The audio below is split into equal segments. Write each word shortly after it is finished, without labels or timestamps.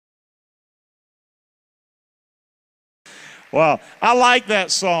Well, I like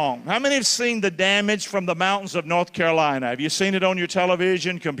that song. How many have seen the damage from the mountains of North Carolina? Have you seen it on your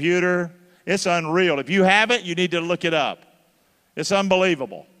television, computer? It's unreal. If you haven't, you need to look it up. It's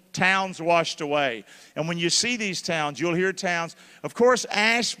unbelievable. Towns washed away. And when you see these towns, you'll hear towns. Of course,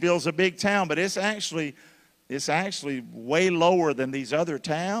 Asheville's a big town, but it's actually way lower than these other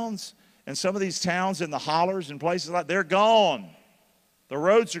towns. And some of these towns in the hollers and places like they're gone. The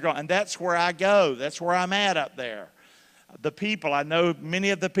roads are gone. And that's where I go. That's where I'm at up there. The people, I know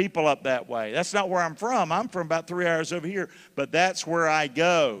many of the people up that way. That's not where I'm from. I'm from about 3 hours over here, but that's where I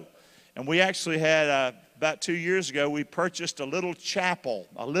go. And we actually had, about 2 years ago, we purchased a little chapel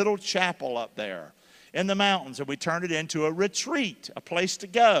up there in the mountains, and we turned it into a retreat, a place to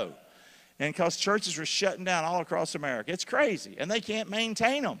go. And because churches were shutting down all across America. It's crazy, and they can't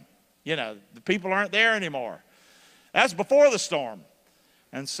maintain them. You know, the people aren't there anymore. That's before the storm.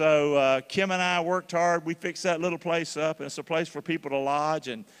 And so Kim and I worked hard. We fixed that little place up, and it's a place for people to lodge.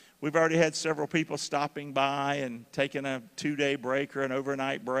 And we've already had several people stopping by and taking a 2-day break or an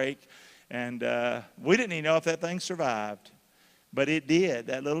overnight break. And we didn't even know if that thing survived. But it did.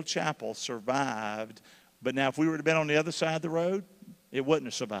 That little chapel survived. But now if we would have been on the other side of the road, it wouldn't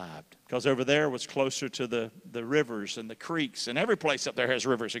have survived. Because over there was closer to the rivers and the creeks. And every place up there has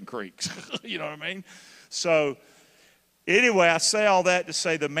rivers and creeks. You know what I mean? So anyway, I say all that to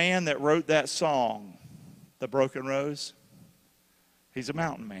say the man that wrote that song, The Broken Rose, he's a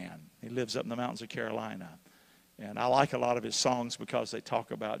mountain man. He lives up in the mountains of Carolina. And I like a lot of his songs because they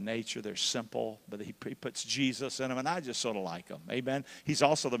talk about nature. They're simple, but he puts Jesus in them, and I just sort of like them. Amen. He's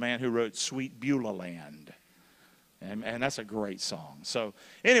also the man who wrote Sweet Beulah Land. And that's a great song. So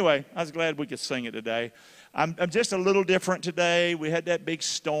anyway, I was glad we could sing it today. I'm just a little different today. We had that big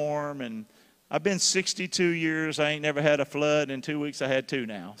storm, and I've been 62 years. I ain't never had a flood. In 2 weeks, I had 2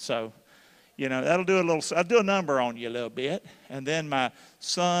 now. So, you know, I'll do a number on you a little bit. And then my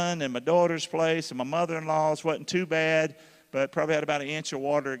son and my daughter's place and my mother-in-law's wasn't too bad, but probably had about 1 inch of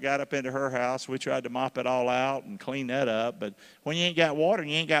water that got up into her house. We tried to mop it all out and clean that up. But when you ain't got water and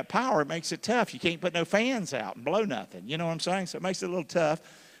you ain't got power, it makes it tough. You can't put no fans out and blow nothing. You know what I'm saying? So it makes it a little tough.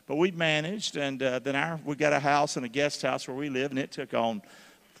 But we managed, and then we got a house and a guest house where we live, and it took on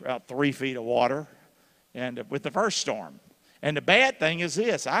about 3 feet of water, and with the first storm. And the bad thing is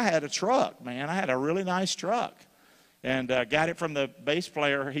this: I had a truck, man. I had a really nice truck, and got it from the bass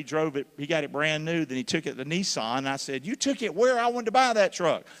player. He drove it. He got it brand new. Then he took it to Nissan. And I said, "You took it where? I wanted to buy that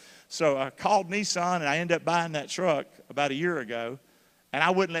truck." So I called Nissan, and I ended up buying that truck about a year ago. And I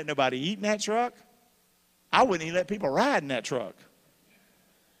wouldn't let nobody eat in that truck. I wouldn't even let people ride in that truck.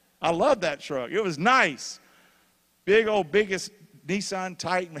 I loved that truck. It was nice, biggest Nissan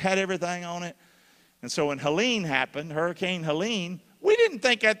Titan, had everything on it. And so when Helene happened, Hurricane Helene, we didn't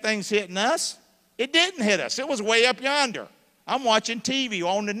think that thing's hitting us. It didn't hit us. It was way up yonder. I'm watching TV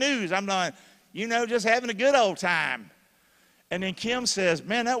on the news. I'm like, just having a good old time. And then Kim says,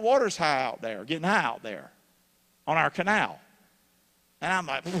 "Man, that water's high out there, getting high out there on our canal." And I'm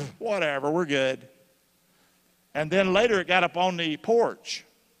like, whatever, we're good. And then later it got up on the porch.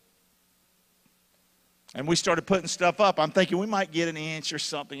 And we started putting stuff up. I'm thinking we might get 1 inch or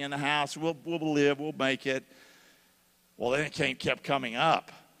something in the house. We'll live. We'll make it. Well, then it kept coming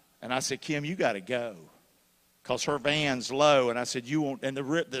up. And I said, "Kim, you got to go." Because her van's low. And I said, "You won't." And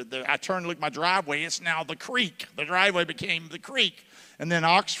I turned to look at my driveway. It's now the creek. The driveway became the creek. And then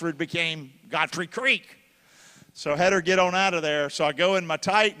Oxford became Godfrey Creek. So I had her get on out of there. So I go in my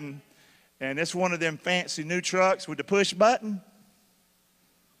Titan. And it's one of them fancy new trucks with the push button.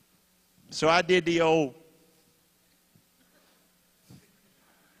 So I did the old,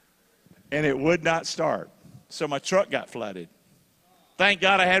 and it would not start. So my truck got flooded. Thank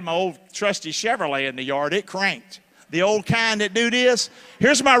God I had my old trusty Chevrolet in the yard. It cranked. The old kind that do this.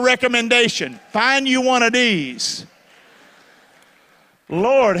 Here's my recommendation. Find you one of these.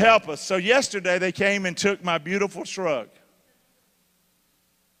 Lord help us. So yesterday they came and took my beautiful truck.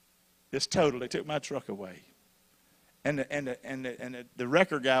 It's total. They took my truck away. And the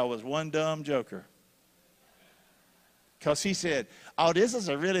record guy was one dumb joker. Because he said, "Oh, this is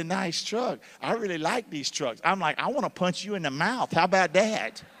a really nice truck. I really like these trucks." I'm like, "I want to punch you in the mouth. How about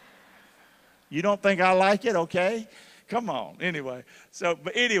that? You don't think I like it? Okay. Come on." Anyway,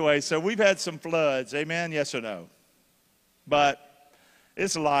 so we've had some floods. Amen? Yes or no? But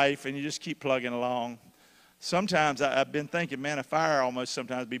it's life, and you just keep plugging along. Sometimes I've been thinking, man, a fire almost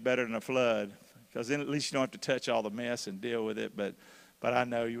sometimes be better than a flood. Because then at least you don't have to touch all the mess and deal with it. But I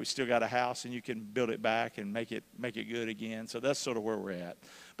know you still got a house and you can build it back and make it good again. So that's sort of where we're at.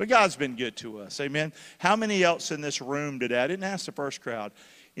 But God's been good to us. Amen. How many else in this room today? I didn't ask the first crowd.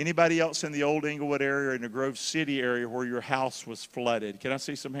 Anybody else in the old Englewood area or in the Grove City area where your house was flooded? Can I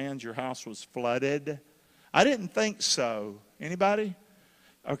see some hands? Your house was flooded? I didn't think so. Anybody?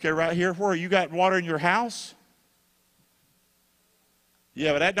 Okay, right here. Where you got water in your house?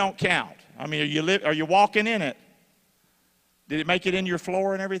 Yeah, but that don't count. I mean, are you walking in it? Did it make it in your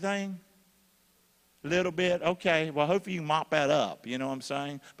floor and everything? A little bit? Okay. Well, hopefully you mop that up. You know what I'm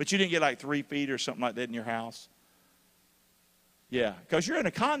saying? But you didn't get like 3 feet or something like that in your house? Yeah, because you're in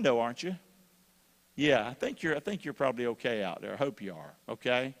a condo, aren't you? Yeah, I think you're probably okay out there. I hope you are,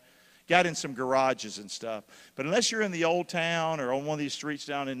 okay? Got in some garages and stuff. But unless you're in the old town or on one of these streets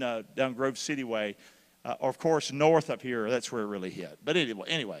down Grove City Way, or of course north up here, that's where it really hit. But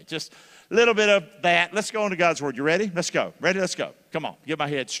anyway, just a little bit of that. Let's go into God's Word. You ready? Let's go. Ready? Let's go. Come on, get my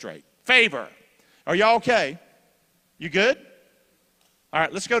head straight. Favor. Are y'all okay? You good? All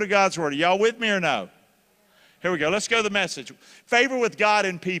right, let's go to God's Word. Are y'all with me or no? Here we go. Let's go to the message. Favor with God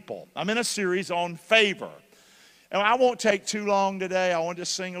and people. I'm in a series on favor. And I won't take too long today. I want to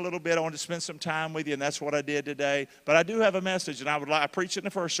sing a little bit. I want to spend some time with you, and that's what I did today. But I do have a message, and I preached it in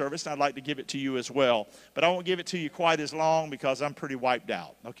the first service, and I'd like to give it to you as well. But I won't give it to you quite as long because I'm pretty wiped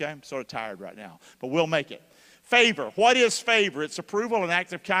out, okay? I'm sort of tired right now. But we'll make it. Favor. What is favor? It's approval, an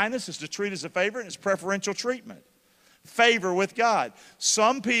act of kindness. It's to treat as a favor, and it's preferential treatment. Favor with God.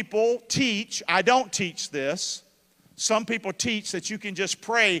 Some people teach, I don't teach this, some people teach that you can just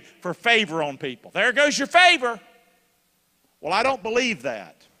pray for favor on people. There goes your favor. Well, I don't believe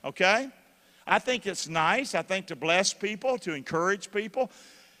that, okay? I think it's nice, I think, to bless people, to encourage people.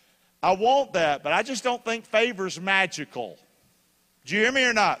 I want that, but I just don't think favor's magical. Do you hear me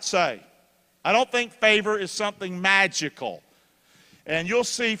or not? Say. I don't think favor is something magical. And you'll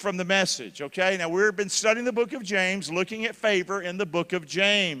see from the message, okay? Now, we've been studying the book of James, looking at favor in the book of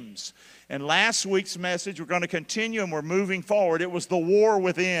James. And last week's message, we're going to continue and we're moving forward. It was the war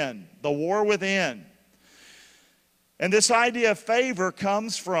within. The war within. And this idea of favor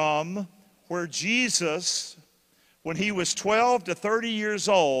comes from where Jesus, when he was 12 to 30 years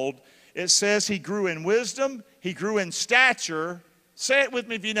old, it says he grew in wisdom, he grew in stature. Say it with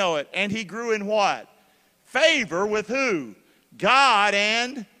me if you know it. And he grew in what? Favor with who? God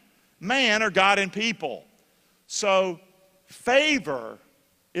and man, or God and people. So favor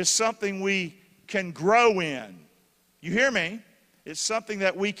is something we can grow in. You hear me? It's something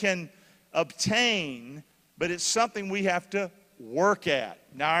that we can obtain, but it's something we have to work at.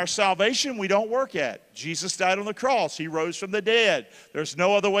 Now, our salvation we don't work at. Jesus died on the cross. He rose from the dead. There's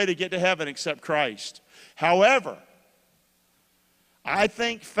no other way to get to heaven except Christ. However, I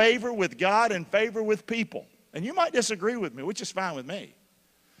think favor with God and favor with people. And you might disagree with me, which is fine with me.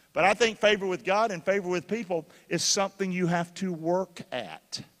 But I think favor with God and favor with people is something you have to work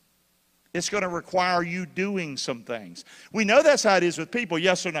at. It's going to require you doing some things. We know that's how it is with people,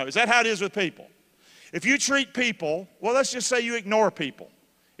 yes or no? Is that how it is with people? If you treat people, well, let's just say you ignore people.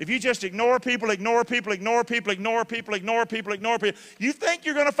 If you just ignore people, you think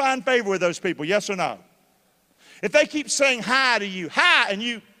you're going to find favor with those people, yes or no? If they keep saying hi to you, hi and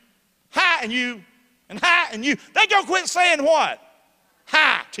you, hi and you, and hi and you, they gonna quit saying what?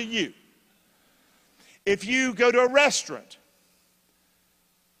 Hi to you. If you go to a restaurant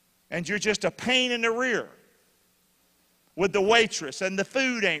and you're just a pain in the rear with the waitress and the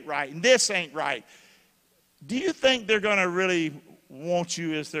food ain't right and this ain't right, do you think they're gonna really want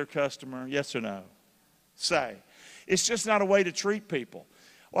you as their customer? Yes or no? Say. It's just not a way to treat people.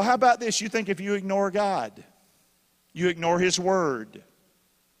 Well, how about this? You think if you ignore God, you ignore His Word,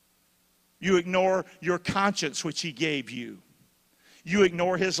 you ignore your conscience which He gave you, you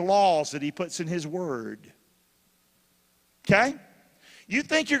ignore His laws that He puts in His Word, okay? You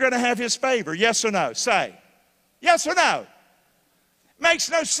think you're going to have His favor, yes or no? Say, yes or no?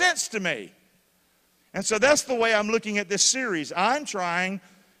 Makes no sense to me. And so that's the way I'm looking at this series. I'm trying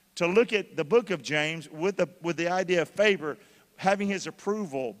to look at the book of James with the idea of favor, having His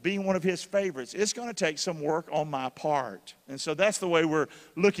approval, being one of His favorites. It's going to take some work on my part. And so that's the way we're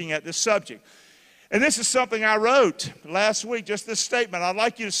looking at this subject. And this is something I wrote last week, just this statement. I'd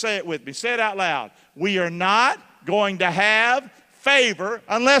like you to say it with me. Say it out loud. We are not going to have favor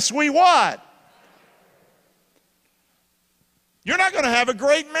unless we what? You're not going to have a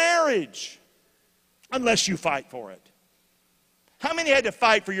great marriage unless you fight for it. How many had to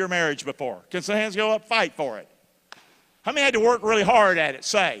fight for your marriage before? Can some hands go up? Fight for it. How many had to work really hard at it?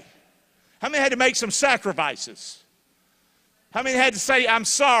 Say. How many had to make some sacrifices? How many had to say, I'm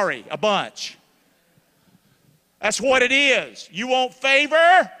sorry, a bunch? That's what it is. You want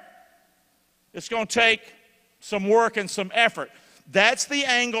favor? It's going to take some work and some effort. That's the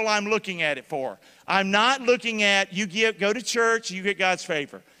angle I'm looking at it for. I'm not looking at go to church, you get God's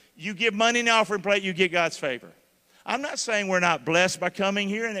favor. You give money in the offering plate, you get God's favor. I'm not saying we're not blessed by coming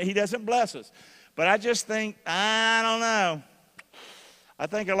here and that he doesn't bless us. But I just think, I don't know. I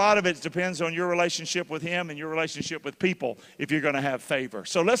think a lot of it depends on your relationship with him and your relationship with people if you're going to have favor.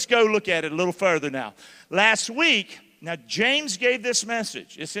 So let's go look at it a little further now. Last week, now James gave this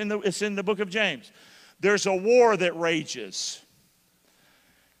message. It's in the book of James. There's a war that rages.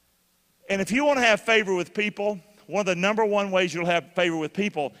 And if you want to have favor with people, one of the number one ways you'll have favor with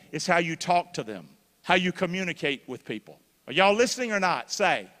people is how you talk to them, how you communicate with people. Are y'all listening or not?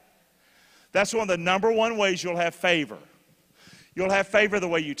 Say. That's one of the number one ways you'll have favor. You'll have favor the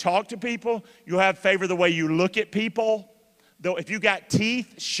way you talk to people. You'll have favor the way you look at people. Though if you got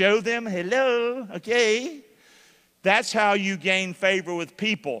teeth, show them hello, okay? That's how you gain favor with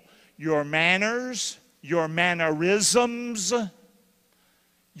people. Your manners, your mannerisms,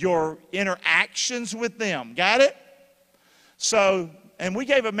 your interactions with them. Got it? So, and we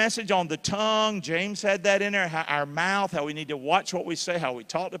gave a message on the tongue. James had that in there, how our mouth, how we need to watch what we say, how we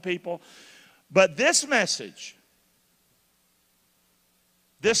talk to people. But this message,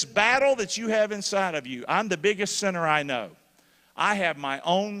 this battle that you have inside of you, I'm the biggest sinner I know. I have my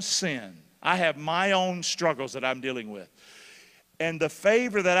own sin. I have my own struggles that I'm dealing with. And the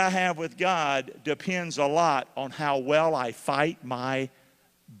favor that I have with God depends a lot on how well I fight my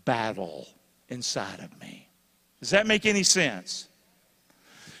battle inside of me. Does that make any sense?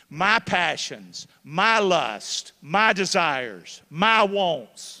 My passions, my lust, my desires, my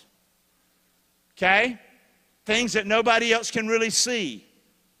wants. Okay? Things that nobody else can really see,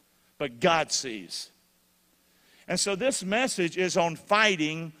 but God sees. And so this message is on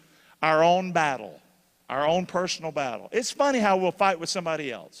fighting our own battle, our own personal battle. It's funny how we'll fight with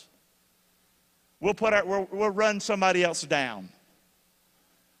somebody else. We'll run somebody else down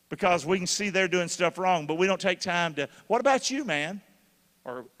because we can see they're doing stuff wrong, but we don't take time to, what about you, man?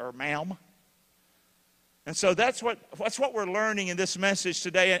 Or ma'am? And so that's what we're learning in this message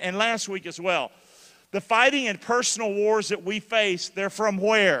today and last week as well. The fighting and personal wars that we face, they're from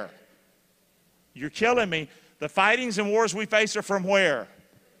where? You're killing me. The fightings and wars we face are from where?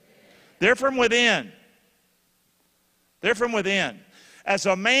 They're from within. They're from within. As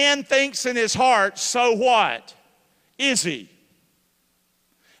a man thinks in his heart, so what? Is he?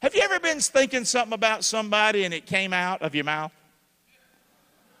 Have you ever been thinking something about somebody and it came out of your mouth?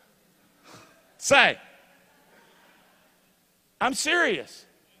 Say. I'm serious.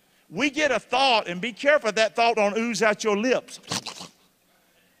 We get a thought, and be careful that thought don't ooze out your lips.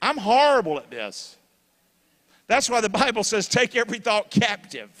 I'm horrible at this. That's why the Bible says take every thought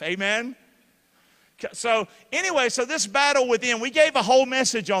captive. Amen? So anyway, so this battle within, we gave a whole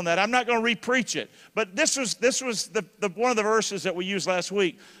message on that. I'm not going to re-preach it. But this was one of the verses that we used last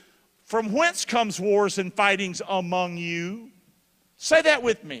week. From whence comes wars and fightings among you? Say that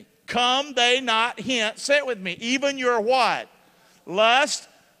with me. Come they not hence. Say it with me. Even your what? Lust.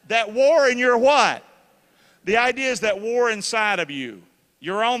 That war in your what? The idea is that war inside of you.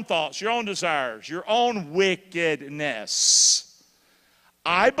 Your own thoughts, your own desires, your own wickedness.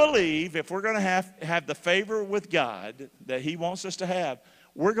 I believe if we're going to have the favor with God that he wants us to have,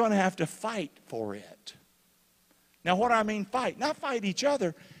 we're going to have to fight for it. Now what I mean fight, not fight each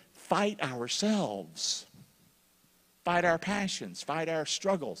other, fight ourselves. Fight our passions, fight our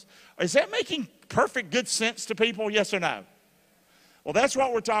struggles. Is that making perfect good sense to people, yes or no? Well, that's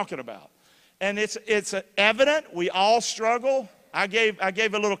what we're talking about. And it's evident we all struggle. I gave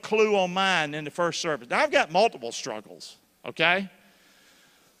a little clue on mine in the first service. Now, I've got multiple struggles, okay?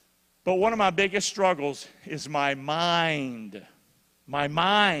 But one of my biggest struggles is my mind. My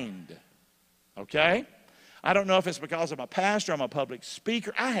mind, okay? I don't know if it's because I'm a pastor, I'm a public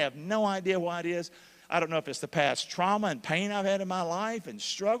speaker. I have no idea why it is. I don't know if it's the past trauma and pain I've had in my life and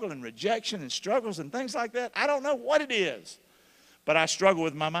struggle and rejection and struggles and things like that. I don't know what it is. But I struggle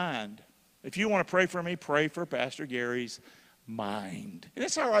with my mind. If you want to pray for me, pray for Pastor Gary's mind. And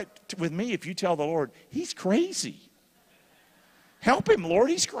it's all right with me if you tell the Lord, he's crazy. Help him,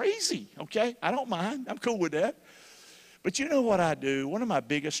 Lord, he's crazy. Okay? I don't mind. I'm cool with that. But you know what I do? One of my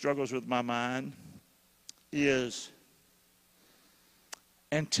biggest struggles with my mind is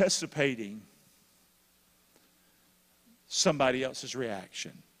anticipating somebody else's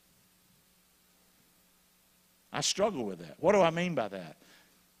reaction. I struggle with that. What do I mean by that?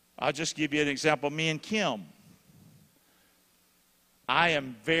 I'll just give you an example. Me and Kim. I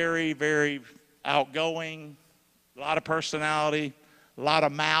am very, very outgoing, a lot of personality, a lot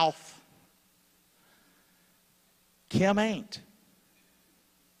of mouth. Kim ain't.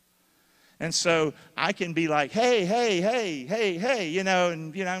 And so I can be like, hey, hey, hey, hey, hey, you know,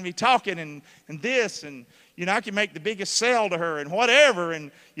 and, you know, I'm be talking and this, and, you know, I can make the biggest sell to her and whatever,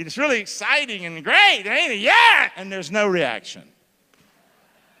 and it's really exciting and great, ain't it? Yeah! And there's no reaction.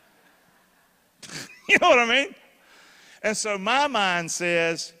 You know what I mean? And so my mind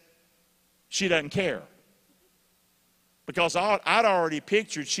says, she doesn't care. Because I'd already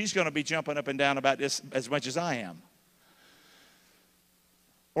pictured she's going to be jumping up and down about this as much as I am.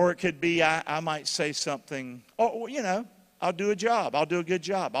 Or it could be I might say something, oh, you know, I'll do a job. I'll do a good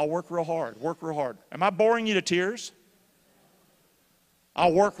job. I'll work real hard. Am I boring you to tears?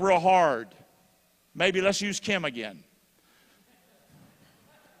 I'll work real hard. Maybe let's use Kim again.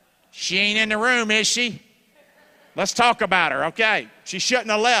 She ain't in the room, is she? Let's talk about her, okay? She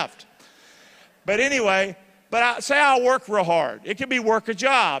shouldn't have left. But anyway, say I'll work real hard. It could be work a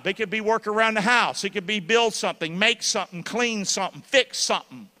job. It could be work around the house. It could be build something, make something, clean something, fix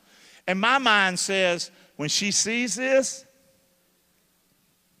something. And my mind says, when she sees this,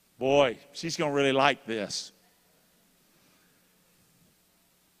 boy, she's going to really like this.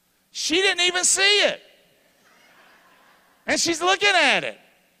 She didn't even see it. And she's looking at it.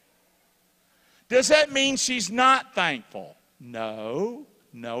 Does that mean she's not thankful? No,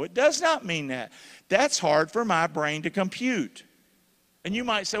 it does not mean that. That's hard for my brain to compute. And you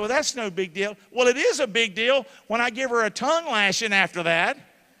might say, well, that's no big deal. Well, it is a big deal when I give her a tongue lashing after that.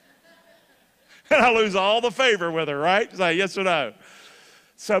 And I lose all the favor with her, right? Say yes or no.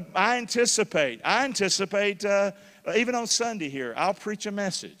 So I anticipate, even on Sunday here, I'll preach a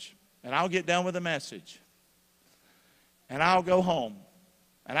message. And I'll get done with the message. And I'll go home.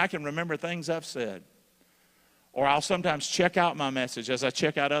 And I can remember things I've said. Or I'll sometimes check out my message as I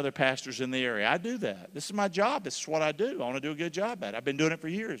check out other pastors in the area. I do that. This is my job. This is what I do. I want to do a good job at it. I've been doing it for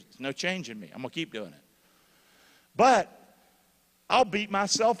years. There's no change in me. I'm going to keep doing it. But I'll beat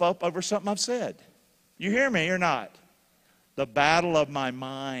myself up over something I've said. You hear me or not? The battle of my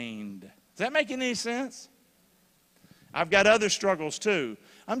mind. Does that make any sense? I've got other struggles too.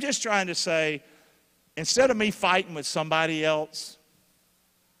 I'm just trying to say, instead of me fighting with somebody else,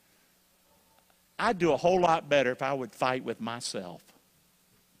 I'd do a whole lot better if I would fight with myself.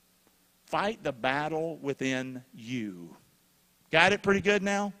 Fight the battle within you. Got it pretty good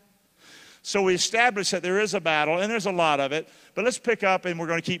now? So we established that there is a battle, and there's a lot of it. But let's pick up, and we're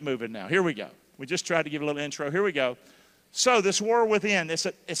going to keep moving now. Here we go. We just tried to give a little intro. Here we go. So this war within, it's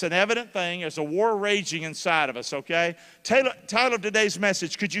an evident thing. There's a war raging inside of us, okay? Title of today's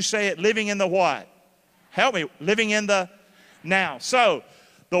message, could you say it? Living in the what? Help me. Living in the now. So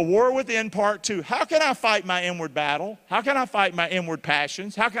the war within, part 2. How can I fight my inward battle? How can I fight my inward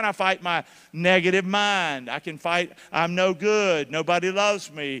passions? How can I fight my negative mind? I can fight, I'm no good, nobody loves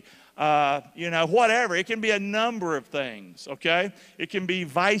me, whatever. It can be a number of things, okay? It can be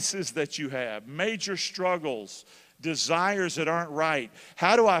vices that you have, major struggles, desires that aren't right.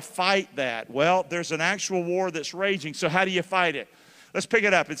 How do I fight that? Well, there's an actual war that's raging, so how do you fight it? Let's pick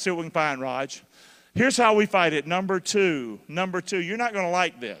it up and see what we can find, Raj. Here's how we fight it. Number two. You're not going to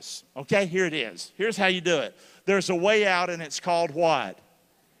like this. Okay, here it is. Here's how you do it. There's a way out, and it's called what?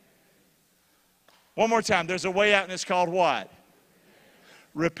 One more time. There's a way out, and it's called what?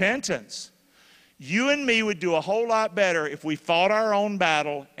 Repentance. You and me would do a whole lot better if we fought our own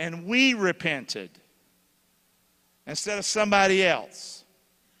battle and we repented instead of somebody else.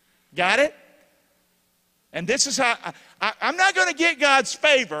 Got it? And this is how I'm not going to get God's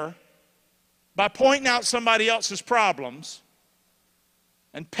favor by pointing out somebody else's problems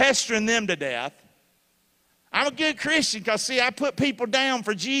and pestering them to death. I'm a good Christian because, see, I put people down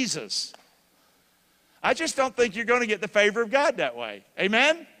for Jesus. I just don't think you're going to get the favor of God that way.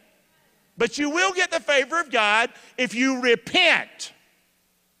 Amen? But you will get the favor of God if you repent.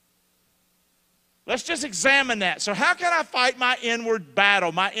 Let's just examine that. So how can I fight my inward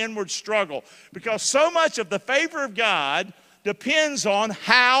battle, my inward struggle? Because so much of the favor of God depends on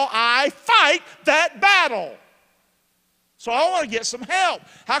how I fight that battle. So I want to get some help.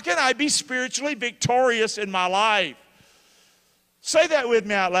 How can I be spiritually victorious in my life? Say that with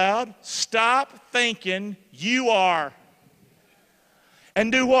me out loud. Stop thinking you are.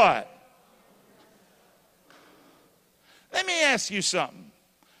 And do what? Let me ask you something.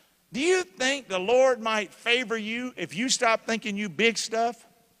 Do you think the Lord might favor you if you stop thinking you big stuff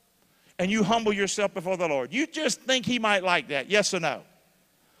and you humble yourself before the Lord? You just think He might like that, yes or no?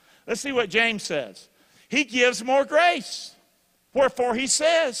 Let's see what James says. He gives more grace. Wherefore He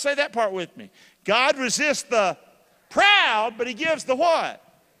says, say that part with me, God resists the proud, but He gives the what?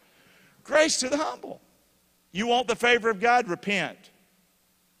 Grace to the humble. You want the favor of God? Repent.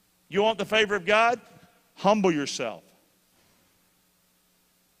 You want the favor of God? Humble yourself.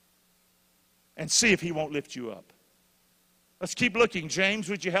 and see if he won't lift you up. Let's keep looking. James,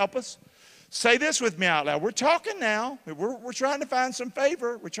 would you help us? Say this with me out loud. We're talking now. We're trying to find some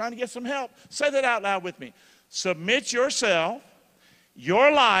favor. We're trying to get some help. Say that out loud with me. Submit yourself,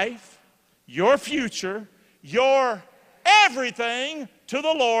 your life, your future, your everything to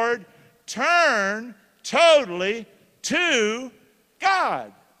the Lord. Turn totally to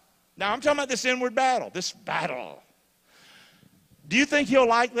God. Now, I'm talking about this inward battle, this battle. Do you think he'll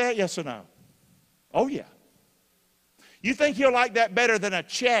like that? Yes or no? Oh, yeah. You think he'll like that better than a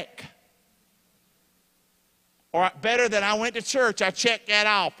check? Or better than I went to church, I checked that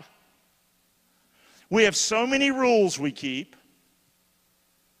off. We have so many rules we keep,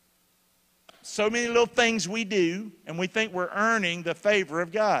 so many little things we do, and we think we're earning the favor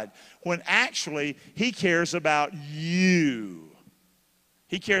of God, when actually he cares about you.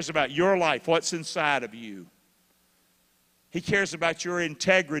 He cares about your life, what's inside of you. He cares about your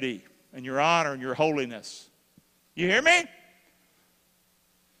integrity and your honor and your holiness. You hear me?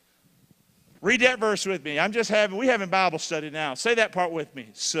 Read that verse with me. We having Bible study now. Say that part with me.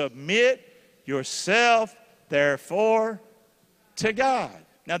 Submit yourself, therefore, to God.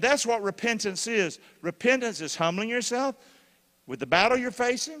 Now that's what repentance is. Repentance is humbling yourself with the battle you're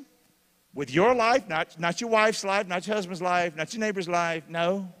facing, with your life, not your wife's life, not your husband's life, not your neighbor's life.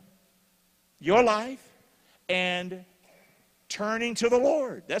 No. Your life, and turning to the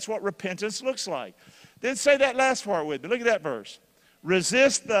Lord. That's what repentance looks like. Then say that last part with me. Look at that verse.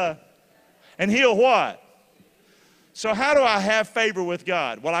 Resist and he'll what? So how do I have favor with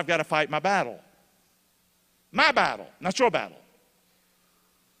God? Well, I've got to fight my battle. My battle, not your battle.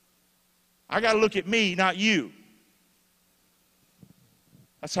 I got to look at me, not you.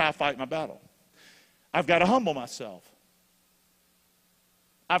 That's how I fight my battle. I've got to humble myself.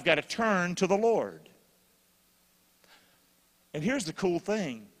 I've got to turn to the Lord. And here's the cool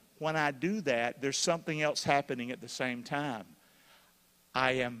thing. When I do that, there's something else happening at the same time.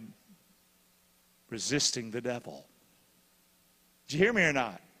 I am resisting the devil. Did you hear me or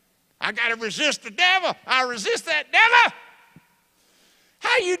not? I got to resist the devil. I resist that devil.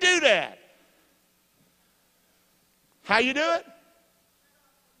 How you do that? How you do it?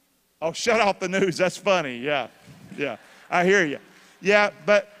 Oh, shut off the news. That's funny. Yeah. I hear you. Yeah,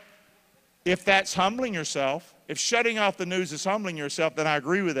 but if that's humbling yourself, if shutting off the news is humbling yourself, then I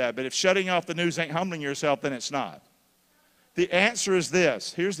agree with that. But if shutting off the news ain't humbling yourself, then it's not. The answer is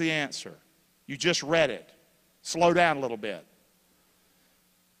this. Here's the answer. You just read it. Slow down a little bit.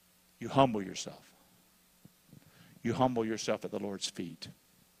 You humble yourself. You humble yourself at the Lord's feet.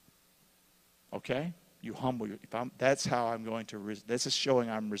 Okay? You humble yourself. That's how I'm going to, this is showing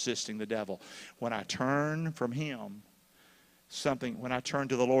I'm resisting the devil. When I turn from him, when I turn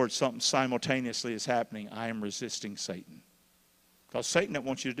to the Lord, something simultaneously is happening. I am resisting Satan. Because Satan doesn't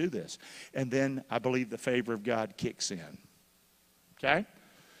want you to do this. And then I believe the favor of God kicks in. Okay?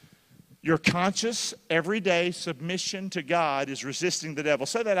 Your conscious, everyday submission to God is resisting the devil.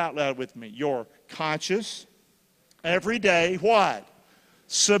 Say that out loud with me. Your conscious, everyday, what?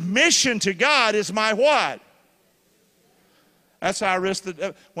 Submission to God is my what? That's how I resist the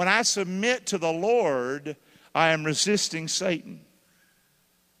devil. When I submit to the Lord, I am resisting Satan.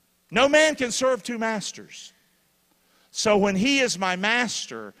 No man can serve two masters. So when he is my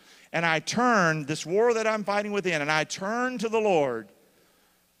master, and I turn, this war that I'm fighting within, and I turn to the Lord,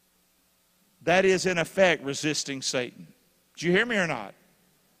 that is in effect resisting Satan. Did you hear me or not?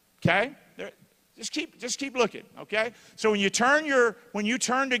 Okay? Just keep looking, okay? So when you turn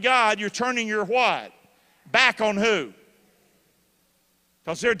to God, you're turning your what? Back on who?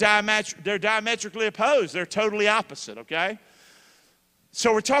 Because they're diametrically opposed. They're totally opposite, okay?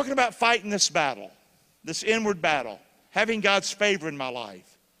 So we're talking about fighting this battle, this inward battle, having God's favor in my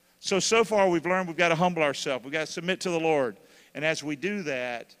life. So far we've learned we've got to humble ourselves. We've got to submit to the Lord. And as we do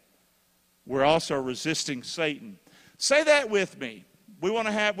that, we're also resisting Satan. Say that with me. We want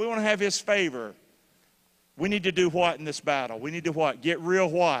to have his favor. We need to do what in this battle? We need to what? Get real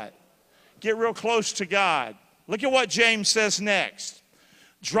what? Get real close to God. Look at what James says next.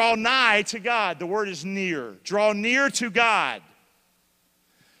 Draw nigh to God. The word is near. Draw near to God.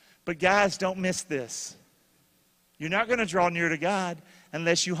 But guys, don't miss this. You're not going to draw near to God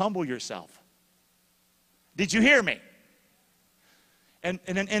unless you humble yourself. Did you hear me? And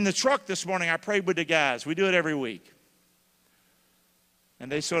in the truck this morning, I prayed with the guys. We do it every week.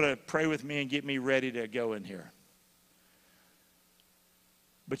 And they sort of pray with me and get me ready to go in here.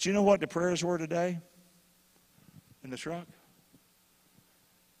 But you know what the prayers were today in the truck?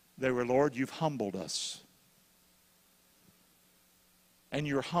 They were, Lord, you've humbled us. And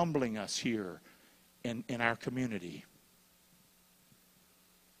you're humbling us here in our community.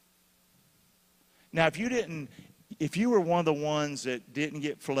 Now, if you were one of the ones that didn't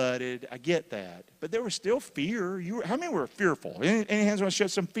get flooded, I get that. But there was still fear. How many were fearful? Any hands want to show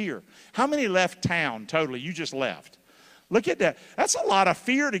some fear? How many left town totally? You just left. Look at that. That's a lot of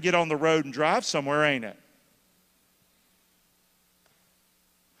fear to get on the road and drive somewhere, ain't it?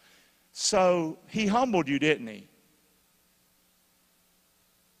 So he humbled you, didn't he?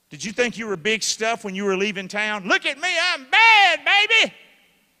 Did you think you were big stuff when you were leaving town? Look at me, I'm bad, baby.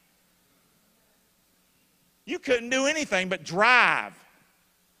 You couldn't do anything but drive.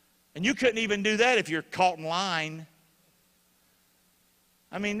 And you couldn't even do that if you're caught in line.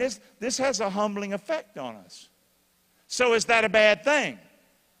 I mean, this has a humbling effect on us. So is that a bad thing?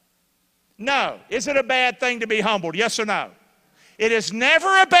 No. Is it a bad thing to be humbled? Yes or no? It is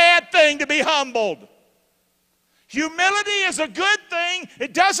never a bad thing to be humbled. Humility is a good thing.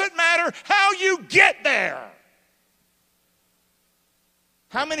 It doesn't matter how you get there.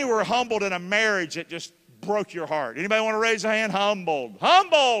 How many were humbled in a marriage that just broke your heart? Anybody want to raise a hand? Humbled.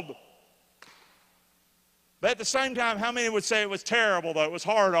 Humbled. But at the same time, how many would say it was terrible, though? It was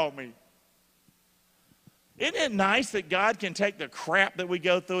hard on me. Isn't it nice that God can take the crap that we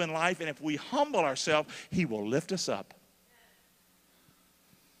go through in life, and if we humble ourselves, He will lift us up?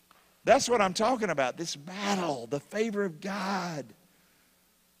 That's what I'm talking about, this battle, the favor of God.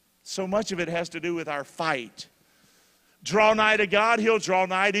 So much of it has to do with our fight. Draw nigh to God, He'll draw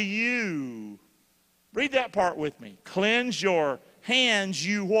nigh to you. Read that part with me. Cleanse your hands,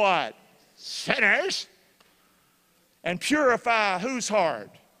 you what? Sinners. And purify whose heart?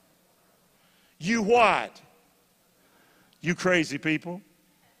 You what? You crazy people.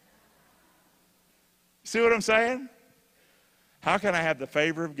 See what I'm saying? How can I have the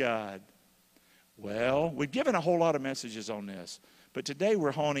favor of God? Well, we've given a whole lot of messages on this, but today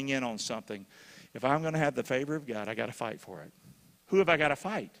we're honing in on something. If I'm going to have the favor of God, I got to fight for it. Who have I got to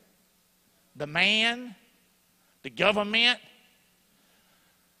fight? The man? The government?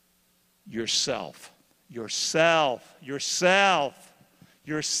 Yourself. Yourself. Yourself.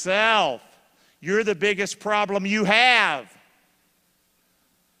 Yourself. You're the biggest problem you have.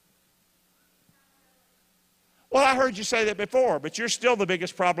 Well, I heard you say that before, but you're still the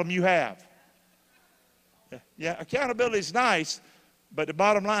biggest problem you have. Yeah, accountability is nice, but the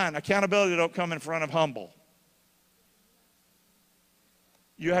bottom line, accountability don't come in front of humble.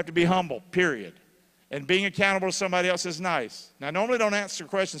 You have to be humble, period. And being accountable to somebody else is nice. Now, I normally don't answer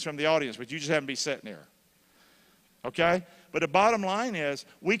questions from the audience, but you just haven't been sitting there. Okay? But the bottom line is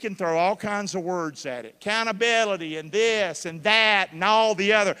we can throw all kinds of words at it. Accountability and this and that and all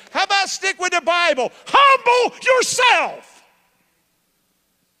the other. How about stick with the Bible? Humble yourself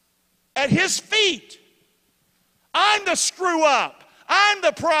at His feet. I'm the screw up. I'm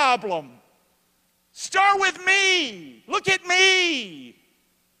the problem. Start with me. Look at me.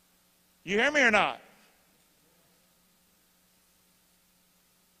 You hear me or not?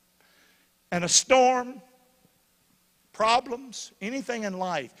 And a storm, problems, anything in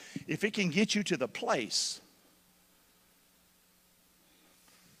life, if it can get you to the place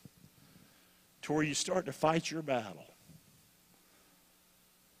to where you start to fight your battle,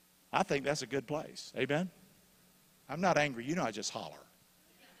 I think that's a good place. Amen? I'm not angry. You know, I just holler.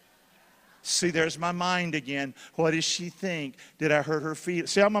 See, there's my mind again. What does she think? Did I hurt her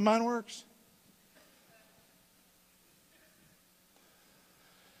feelings? See how my mind works?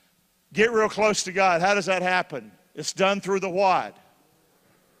 Get real close to God. How does that happen? It's done through the what?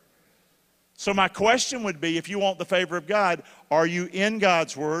 So my question would be, if you want the favor of God, are you in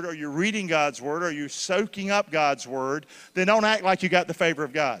God's Word? Are you reading God's Word? Are you soaking up God's Word? Then don't act like you got the favor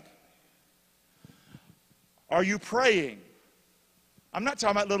of God. Are you praying? I'm not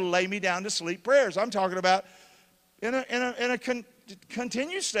talking about little lay me down to sleep prayers. I'm talking about in a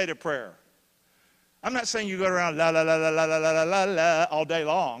continued state of prayer. I'm not saying you go around la la la la la la la la la all day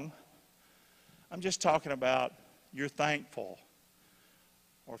long. I'm just talking about you're thankful,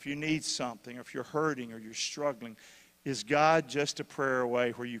 or if you need something, or if you're hurting, or you're struggling. Is God just a prayer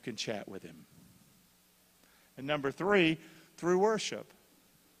away where you can chat with Him? And number 3, through worship.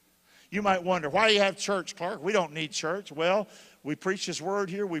 You might wonder, why do you have church, Clark? We don't need church. Well, we preach His Word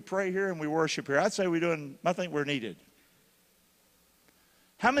here, we pray here, and we worship here. I'd say I think we're needed.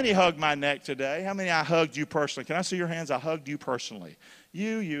 How many hugged my neck today? How many I hugged you personally? Can I see your hands? I hugged you personally.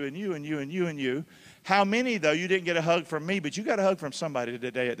 You, and you, and you, and you, and you. How many, though, you didn't get a hug from me, but you got a hug from somebody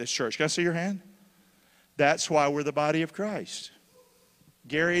today at this church? Can I see your hand? That's why we're the body of Christ.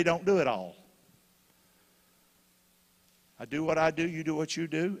 Garry, don't do it all. I do what I do, you do what you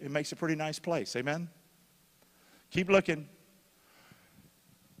do. It makes a pretty nice place. Amen? Keep looking.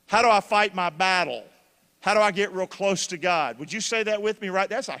 How do I fight my battle? How do I get real close to God? Would you say that with me right?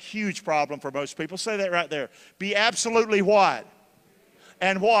 That's a huge problem for most people. Say that right there. Be absolutely what?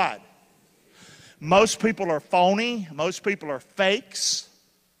 And what? Most people are phony. Most people are fakes.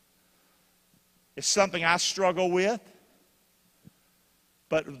 It's something I struggle with.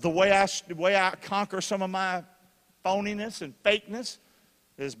 But the way I conquer some of my phoniness and fakeness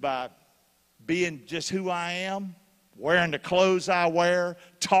is by being just who I am, wearing the clothes I wear,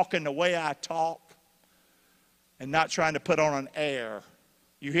 talking the way I talk, and not trying to put on an air.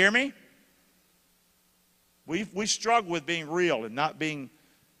 You hear me? We struggle with being real and not being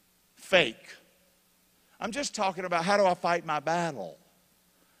fake. I'm just talking about how do I fight my battle?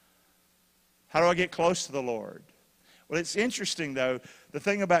 How do I get close to the Lord? Well, it's interesting, though, the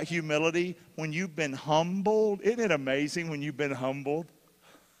thing about humility, when you've been humbled, isn't it amazing when you've been humbled?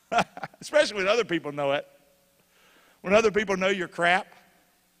 Especially when other people know it. When other people know you're crap.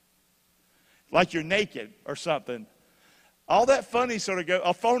 Like you're naked or something. All that phony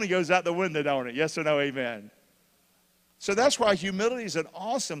goes out the window, don't it? Yes or no, amen. So that's why humility is an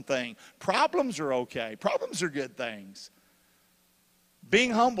awesome thing. Problems are okay. Problems are good things.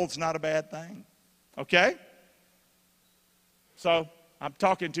 Being humbled's not a bad thing. Okay? So, I'm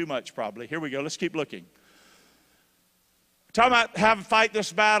talking too much probably. Here we go. Let's keep looking. We're talking about how to fight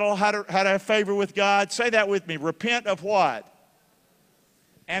this battle, how to have favor with God. Say that with me. Repent of what?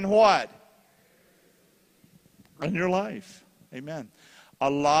 And what? In your life. Amen. A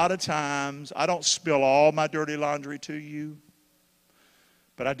lot of times, I don't spill all my dirty laundry to you,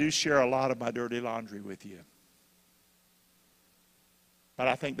 but I do share a lot of my dirty laundry with you. But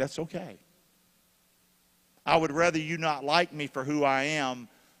I think that's okay. I would rather you not like me for who I am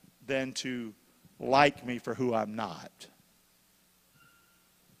than to like me for who I'm not.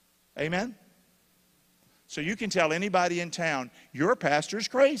 Amen? So you can tell anybody in town, your pastor's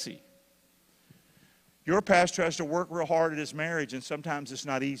crazy. Your pastor has to work real hard at his marriage, and sometimes it's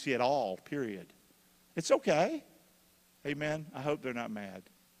not easy at all, period. It's okay. Amen? I hope they're not mad.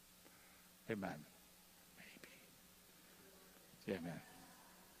 Amen. Maybe. Amen.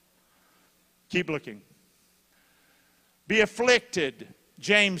 Keep looking. Be afflicted,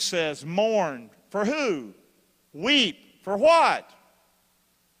 James says. Mourn. For who? Weep. For what?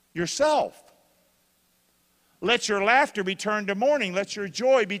 Yourself. Let your laughter be turned to mourning. Let your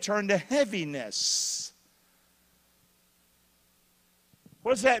joy be turned to heaviness.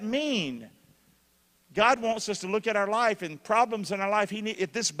 What does that mean? God wants us to look at our life and problems in our life.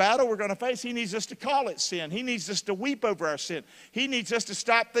 If this battle we're going to face, He needs us to call it sin. He needs us to weep over our sin. He needs us to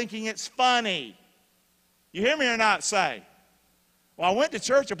stop thinking it's funny. You hear me or not say? Well, I went to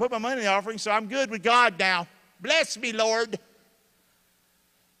church, I put my money in the offering, so I'm good with God now. Bless me, Lord.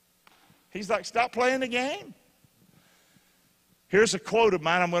 He's like, stop playing the game. Here's a quote of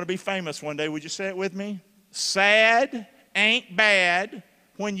mine. I'm going to be famous one day. Would you say it with me? Sad ain't bad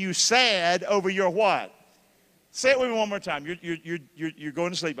when you sad over your what? Say it with me one more time. You're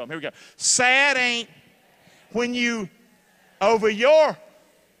going to sleep on. Here we go. Sad ain't when you over your.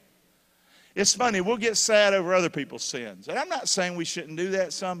 It's funny, we'll get sad over other people's sins. And I'm not saying we shouldn't do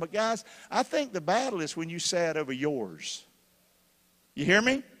that some, but guys, I think the battle is when you sad over yours. You hear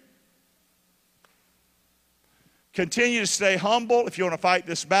me? Continue to stay humble if you want to fight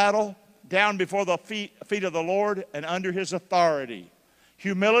this battle, down before the feet of the Lord and under His authority.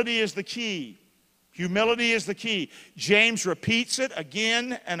 Humility is the key. Humility is the key. James repeats it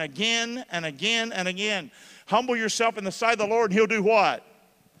again and again and again and again. Humble yourself in the sight of the Lord and He'll do what?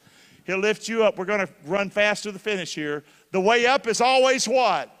 He'll lift you up. We're going to run fast to the finish here. The way up is always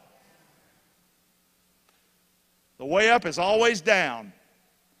what? The way up is always down.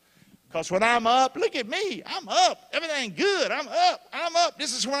 Because when I'm up, look at me. I'm up. Everything good. I'm up. I'm up.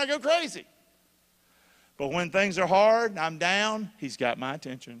 This is when I go crazy. But when things are hard and I'm down, He's got my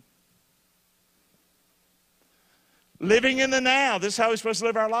attention. Living in the now. This is how we're supposed to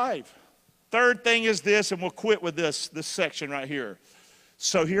live our life. Third thing is this, and we'll quit with this section right here.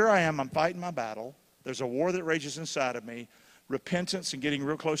 So here I am. I'm fighting my battle. There's a war that rages inside of me. Repentance and getting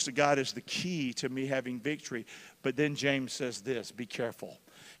real close to God is the key to me having victory. But then James says this, be careful.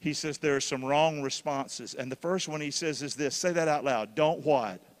 He says there are some wrong responses. And the first one he says is this. Say that out loud. Don't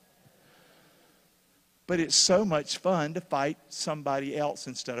what? But it's so much fun to fight somebody else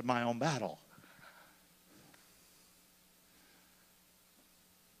instead of my own battle.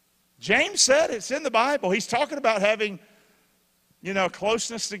 James said it's in the Bible. He's talking about having,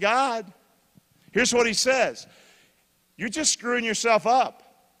 closeness to God. Here's what he says. You're just screwing yourself up.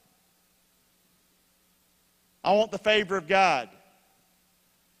 I want the favor of God.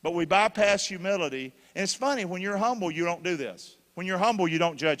 But we bypass humility. And it's funny, when you're humble, you don't do this. When you're humble, you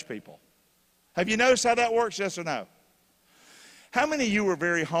don't judge people. Have you noticed how that works, yes or no? How many of you were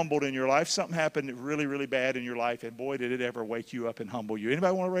very humbled in your life? Something happened really, really bad in your life, and boy, did it ever wake you up and humble you.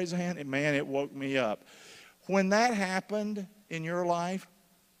 Anybody want to raise a hand? And man, it woke me up. When that happened in your life,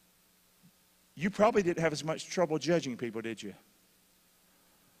 you probably didn't have as much trouble judging people, did you?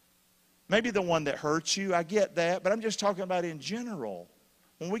 Maybe the one that hurts you, I get that, but I'm just talking about in general.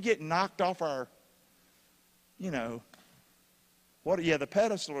 When we get knocked off our, the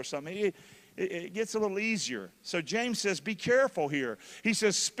pedestal or something, it gets a little easier. So James says, be careful here. He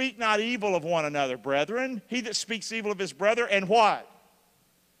says, speak not evil of one another, brethren. He that speaks evil of his brother, and what?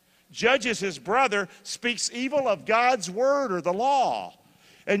 Judges his brother, speaks evil of God's word or the law,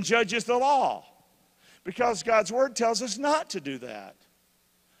 and judges the law. Because God's word tells us not to do that.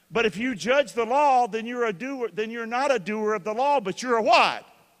 But if you judge the law, then you're a doer. Then you're not a doer of the law, but you're a what?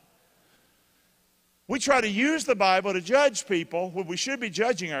 We try to use the Bible to judge people when we should be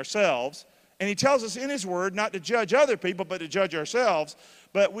judging ourselves. And he tells us in his word not to judge other people, but to judge ourselves.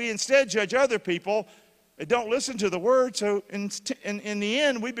 But we instead judge other people and don't listen to the word. So in the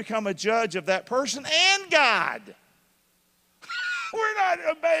end, we become a judge of that person and God. We're not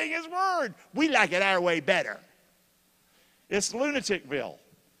obeying his word. We like it our way better. It's lunaticville.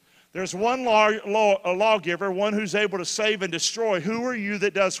 There's one lawgiver, one who's able to save and destroy. Who are you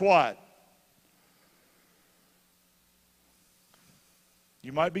that does what?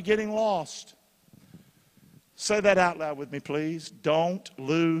 You might be getting lost. Say that out loud with me, please. Don't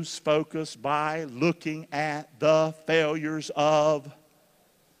lose focus by looking at the failures of.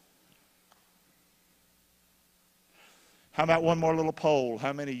 How about one more little poll?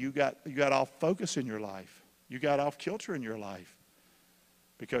 How many of you got off focus in your life? You got off kilter in your life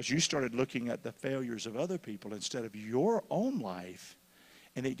because you started looking at the failures of other people instead of your own life.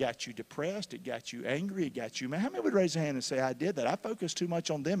 And it got you depressed, it got you angry, it got you mad. How many would raise a hand and say, I did that? I focused too much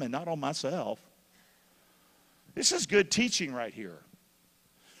on them and not on myself. This is good teaching right here.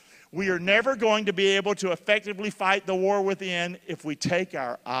 We are never going to be able to effectively fight the war within if we take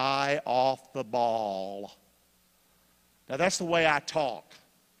our eye off the ball. Now, that's the way I talk.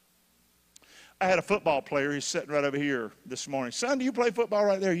 I had a football player. He's sitting right over here this morning. Son, do you play football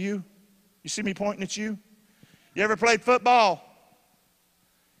right there? You see me pointing at you? You ever played football?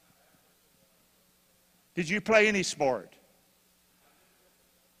 Did you play any sport?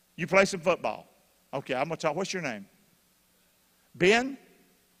 You play some football. Okay, I'm going to talk. What's your name? Ben?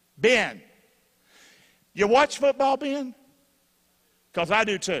 Ben. You watch football, Ben? Because I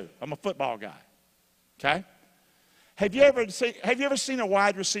do too. I'm a football guy. Okay? Have you ever seen a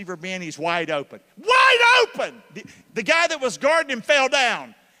wide receiver, Ben? He's wide open. Wide open! The guy that was guarding him fell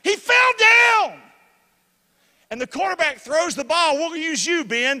down. He fell down! And the quarterback throws the ball. We'll use you,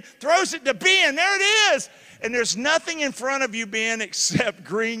 Ben. Throws it to Ben. There it is. And there's nothing in front of you, Ben, except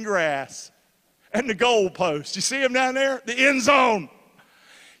green grass and the goal post. You see him down there? The end zone.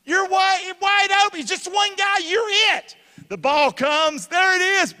 You're wide open. He's just one guy. You're it. The ball comes. There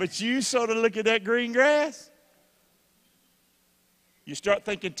it is. But you sort of look at that green grass. You start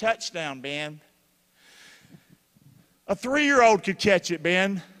thinking touchdown, Ben. A 3-year-old could catch it,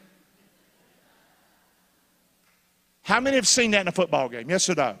 Ben. How many have seen that in a football game? Yes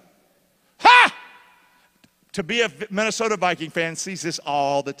or no? Ha! To be a Minnesota Viking fan sees this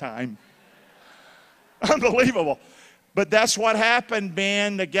all the time. Unbelievable. But that's what happened,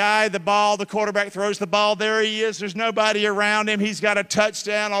 Ben. The quarterback throws the ball. There he is. There's nobody around him. He's got a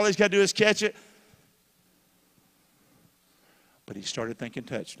touchdown. All he's got to do is catch it. But he started thinking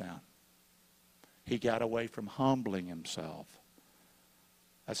touchdown. He got away from humbling himself.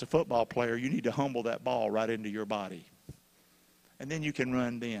 As a football player, you need to humble that ball right into your body. And then you can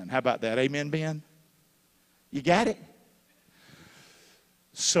run then. How about that? Amen, Ben? You got it?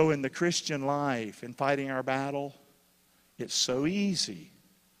 So in the Christian life, in fighting our battle, it's so easy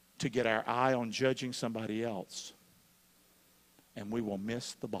to get our eye on judging somebody else. And we will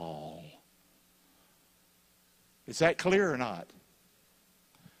miss the ball. Is that clear or not?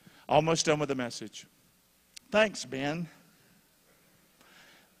 Almost done with the message. Thanks, Ben.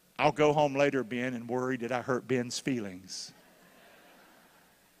 I'll go home later, Ben, and worry did I hurt Ben's feelings.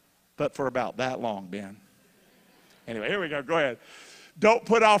 But for about that long, Ben. Anyway, here we go. Go ahead. Don't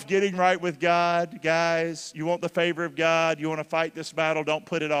put off getting right with God, guys. You want the favor of God. You want to fight this battle. Don't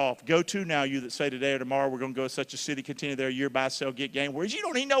put it off. Go to now, you that say today or tomorrow we're going to go to such a city, continue there, year, buy, sell, get, gain. Whereas you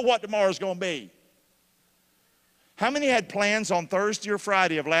don't even know what tomorrow's going to be. How many had plans on Thursday or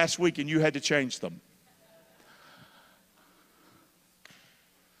Friday of last week and you had to change them?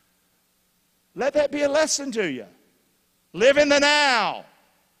 Let that be a lesson to you. Live in the now.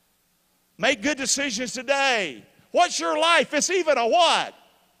 Make good decisions today. What's your life? It's even a what?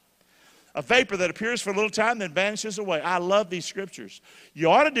 A vapor that appears for a little time, then vanishes away. I love these scriptures. You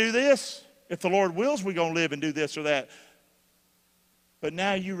ought to do this. If the Lord wills, we're going to live and do this or that. But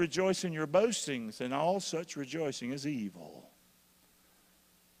now you rejoice in your boastings, and all such rejoicing is evil.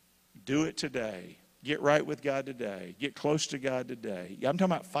 Do it today. Get right with God today. Get close to God today. I'm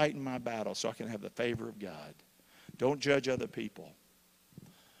talking about fighting my battle so I can have the favor of God. Don't judge other people.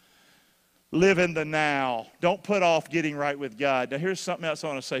 Live in the now. Don't put off getting right with God. Now here's something else I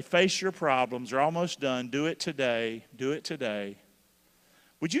want to say. Face your problems. They're almost done. Do it today. Do it today.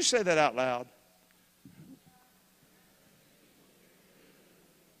 Would you say that out loud?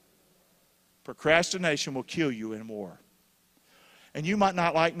 Procrastination will kill you in war. And you might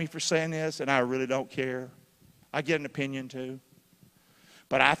not like me for saying this, and I really don't care. I get an opinion too.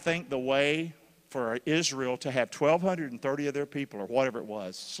 But I think the way for Israel to have 1,230 of their people, or whatever it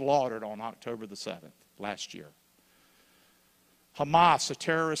was, slaughtered on October the 7th last year. Hamas, a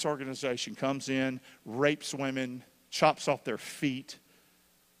terrorist organization, comes in, rapes women, chops off their feet,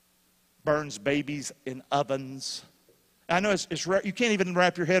 burns babies in ovens. I know you can't even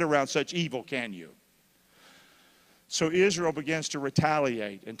wrap your head around such evil, can you? So Israel begins to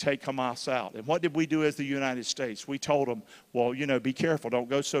retaliate and take Hamas out. And what did we do as the United States? We told them, well, be careful. Don't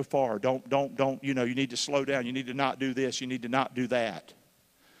go so far. Don't, you need to slow down. You need to not do this. You need to not do that.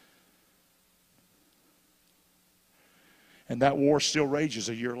 And that war still rages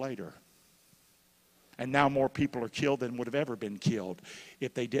a year later. And now more people are killed than would have ever been killed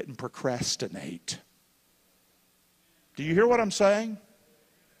if they didn't procrastinate. Do you hear what I'm saying?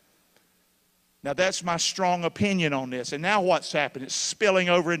 Now that's my strong opinion on this. And now what's happened? It's spilling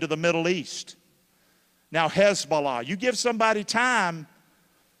over into the Middle East. Now Hezbollah. You give somebody time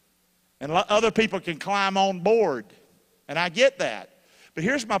and other people can climb on board. And I get that. But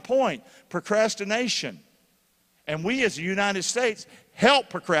here's my point. Procrastination. And we as the United States help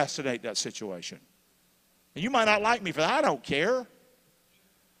procrastinate that situation. And you might not like me for that. I don't care.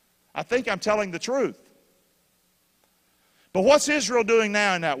 I think I'm telling the truth. But what's Israel doing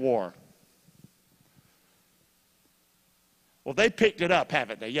now in that war? Well, they picked it up,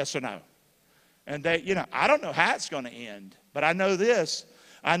 haven't they? Yes or no? And they, I don't know how it's going to end. But I know this.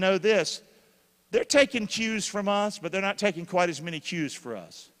 They're taking cues from us, but they're not taking quite as many cues for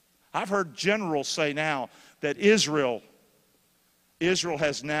us. I've heard generals say now that Israel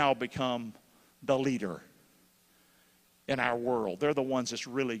has now become the leader in our world. They're the ones that's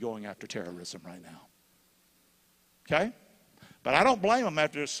really going after terrorism right now. Okay? But I don't blame them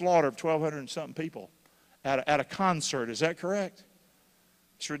after a slaughter of 1,200 and something people at a concert. Is that correct?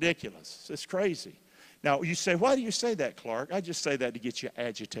 It's ridiculous. It's crazy. Now, you say, why do you say that, Clark? I just say that to get you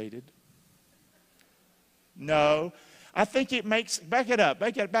agitated. No. I think it makes, back it up.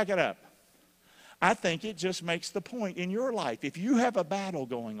 I think it just makes the point in your life. If you have a battle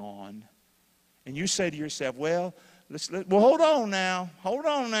going on and you say to yourself, well, hold on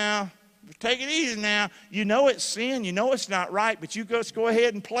now. Take it easy now. You know it's sin. You know it's not right, but you just go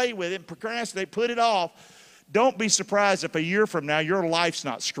ahead and play with it and procrastinate, put it off. Don't be surprised if a year from now your life's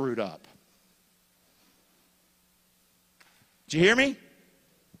not screwed up. Did you hear me?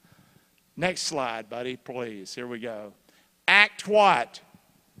 Next slide, buddy, please. Here we go. Act what?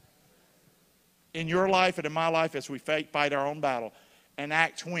 In your life and in my life as we fight our own battle. And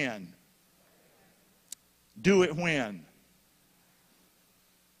act when? Do it when?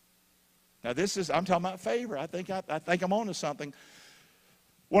 Now I'm talking about favor. I think I'm on to something.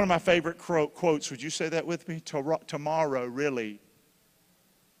 One of my favorite quotes, would you say that with me? Tomorrow, really.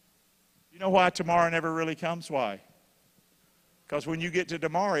 You know why tomorrow never really comes? Why? Because when you get to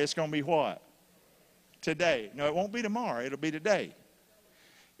tomorrow, it's going to be what? Today. No, it won't be tomorrow. It'll be today.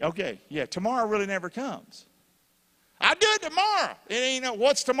 Okay, yeah, tomorrow really never comes. I'll do it tomorrow. It ain't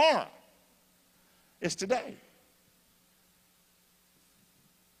what's tomorrow? It's today.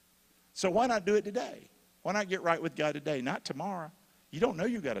 So why not do it today? Why not get right with God today? Not tomorrow. You don't know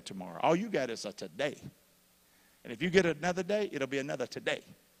you got a tomorrow. All you got is a today. And if you get another day, it'll be another today.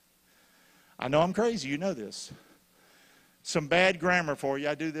 I know I'm crazy. You know this. Some bad grammar for you.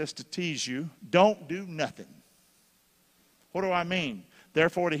 I do this to tease you. Don't do nothing. What do I mean?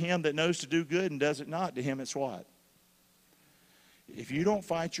 Therefore, to him that knows to do good and does it not, to him it's what? If you don't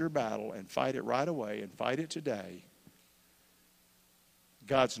fight your battle and fight it right away and fight it today,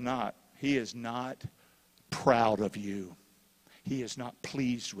 He is not proud of you. He is not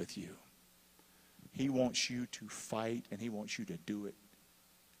pleased with you. He wants you to fight and he wants you to do it.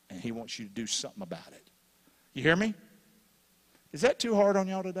 And he wants you to do something about it. You hear me? Is that too hard on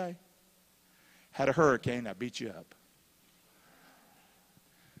y'all today? Had a hurricane, I beat you up.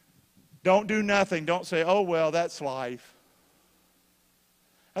 Don't do nothing. Don't say, oh, well, that's life.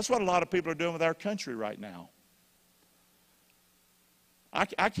 That's what a lot of people are doing with our country right now.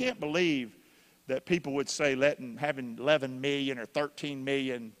 I can't believe that people would say having 11 million or 13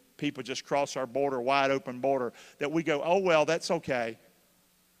 million people just cross our border, wide open border, that we go, oh, well, that's okay.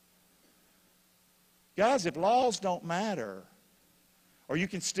 Guys, if laws don't matter, or you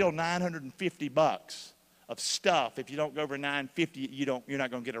can steal $950 of stuff, if you don't go over $950, you're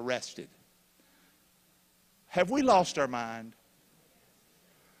not going to get arrested. Have we lost our mind?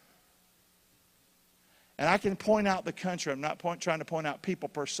 And I can point out the country. I'm not trying to point out people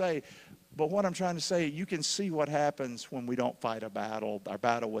per se, but what I'm trying to say, you can see what happens when we don't fight our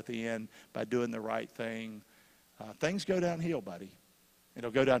battle within, by doing the right thing. Things go downhill, buddy.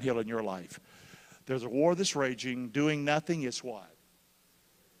 It'll go downhill in your life. There's a war that's raging. Doing nothing is what?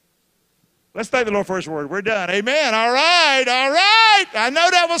 Let's thank the Lord for His word. We're done. Amen. All right. All right. I know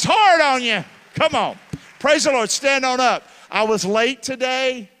that was hard on you. Come on. Praise the Lord. Stand on up. I was late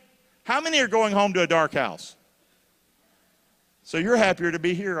today. How many are going home to a dark house? So you're happier to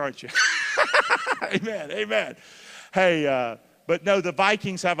be here, aren't you? Amen. Amen. Hey, but no, the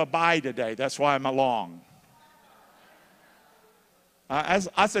Vikings have a bye today. That's why I'm along.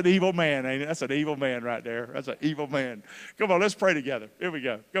 That's an evil man, ain't it? That's an evil man right there. That's an evil man. Come on, let's pray together. Here we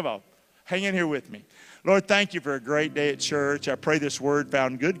go. Come on. Hang in here with me. Lord, thank you for a great day at church. I pray this word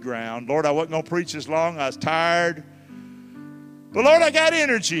found good ground. Lord, I wasn't going to preach as long. I was tired. But Lord, I got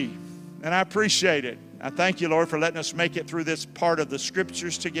energy, and I appreciate it. I thank you, Lord, for letting us make it through this part of the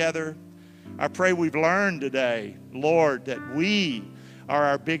scriptures together. I pray we've learned today, Lord, that we are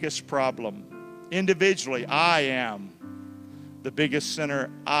our biggest problem. Individually, I am the biggest sinner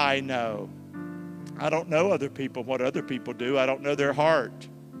I know. I don't know other people, what other people do. I don't know their heart.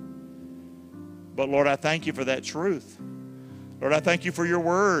 But Lord, I thank you for that truth. Lord, I thank you for your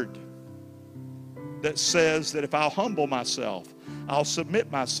word that says that if I'll humble myself, I'll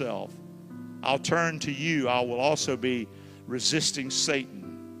submit myself, I'll turn to you, I will also be resisting Satan.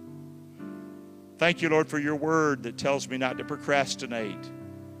 Thank you, Lord, for your word that tells me not to procrastinate.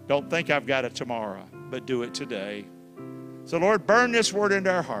 Don't think I've got it tomorrow, but do it today. So, Lord, burn this word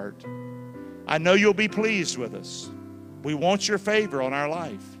into our heart. I know you'll be pleased with us. We want your favor on our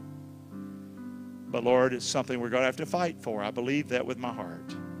life. But, Lord, it's something we're going to have to fight for. I believe that with my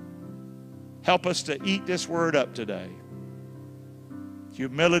heart. Help us to eat this word up today.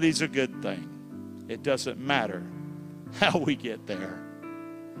 Humility's a good thing. It doesn't matter how we get there.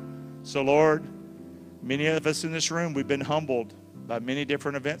 So, Lord, many of us in this room, we've been humbled by many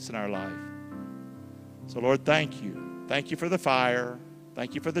different events in our life. So, Lord, thank you. Thank you for the fire.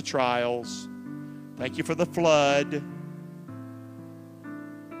 Thank you for the trials. Thank you for the flood.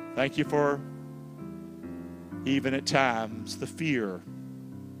 Thank you for, even at times, the fear.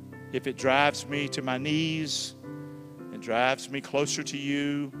 If it drives me to my knees and drives me closer to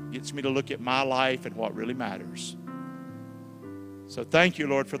you, gets me to look at my life and what really matters. So thank you,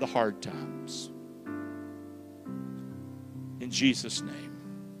 Lord, for the hard times. In Jesus' name.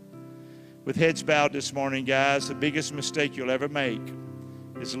 With heads bowed this morning, guys, the biggest mistake you'll ever make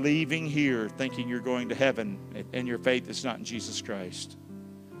is leaving here thinking you're going to heaven and your faith is not in Jesus Christ.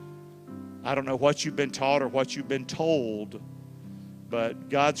 I don't know what you've been taught or what you've been told, but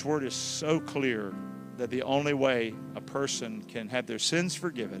God's word is so clear that the only way a person can have their sins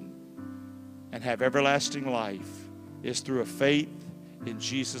forgiven and have everlasting life is through a faith in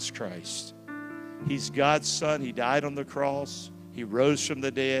Jesus Christ. He's God's Son. He died on the cross. He rose from the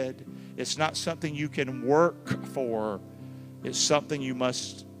dead. It's not something you can work for. It's something you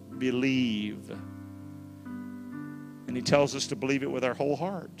must believe. And he tells us to believe it with our whole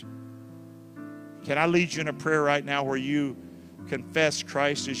heart. Can I lead you in a prayer right now where you confess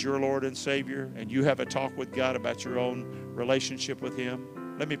Christ as your Lord and Savior and you have a talk with God about your own relationship with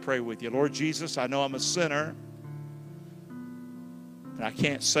Him? Let me pray with you. Lord Jesus, I know I'm a sinner and I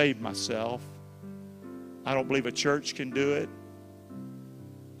can't save myself. I don't believe a church can do it.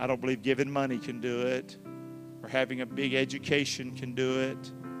 I don't believe giving money can do it, or having a big education can do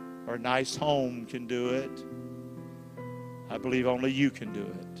it, or a nice home can do it. I believe only you can do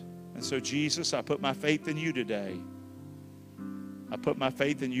it. And so, Jesus, I put my faith in you today. I put my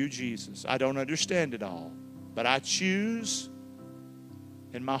faith in you, Jesus. I don't understand it all, but I choose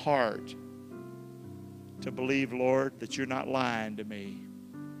in my heart to believe, Lord, that you're not lying to me,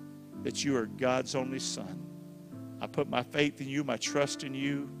 that you are God's only Son. I put my faith in you, my trust in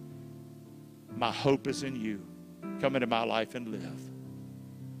you. My hope is in you. Come into my life and live.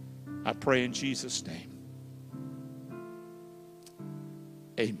 I pray in Jesus' name.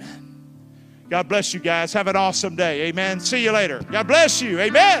 Amen. God bless you guys. Have an awesome day. Amen. See you later. God bless you.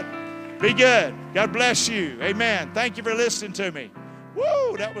 Amen. Be good. God bless you. Amen. Thank you for listening to me.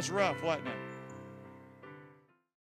 Woo, that was rough, wasn't it?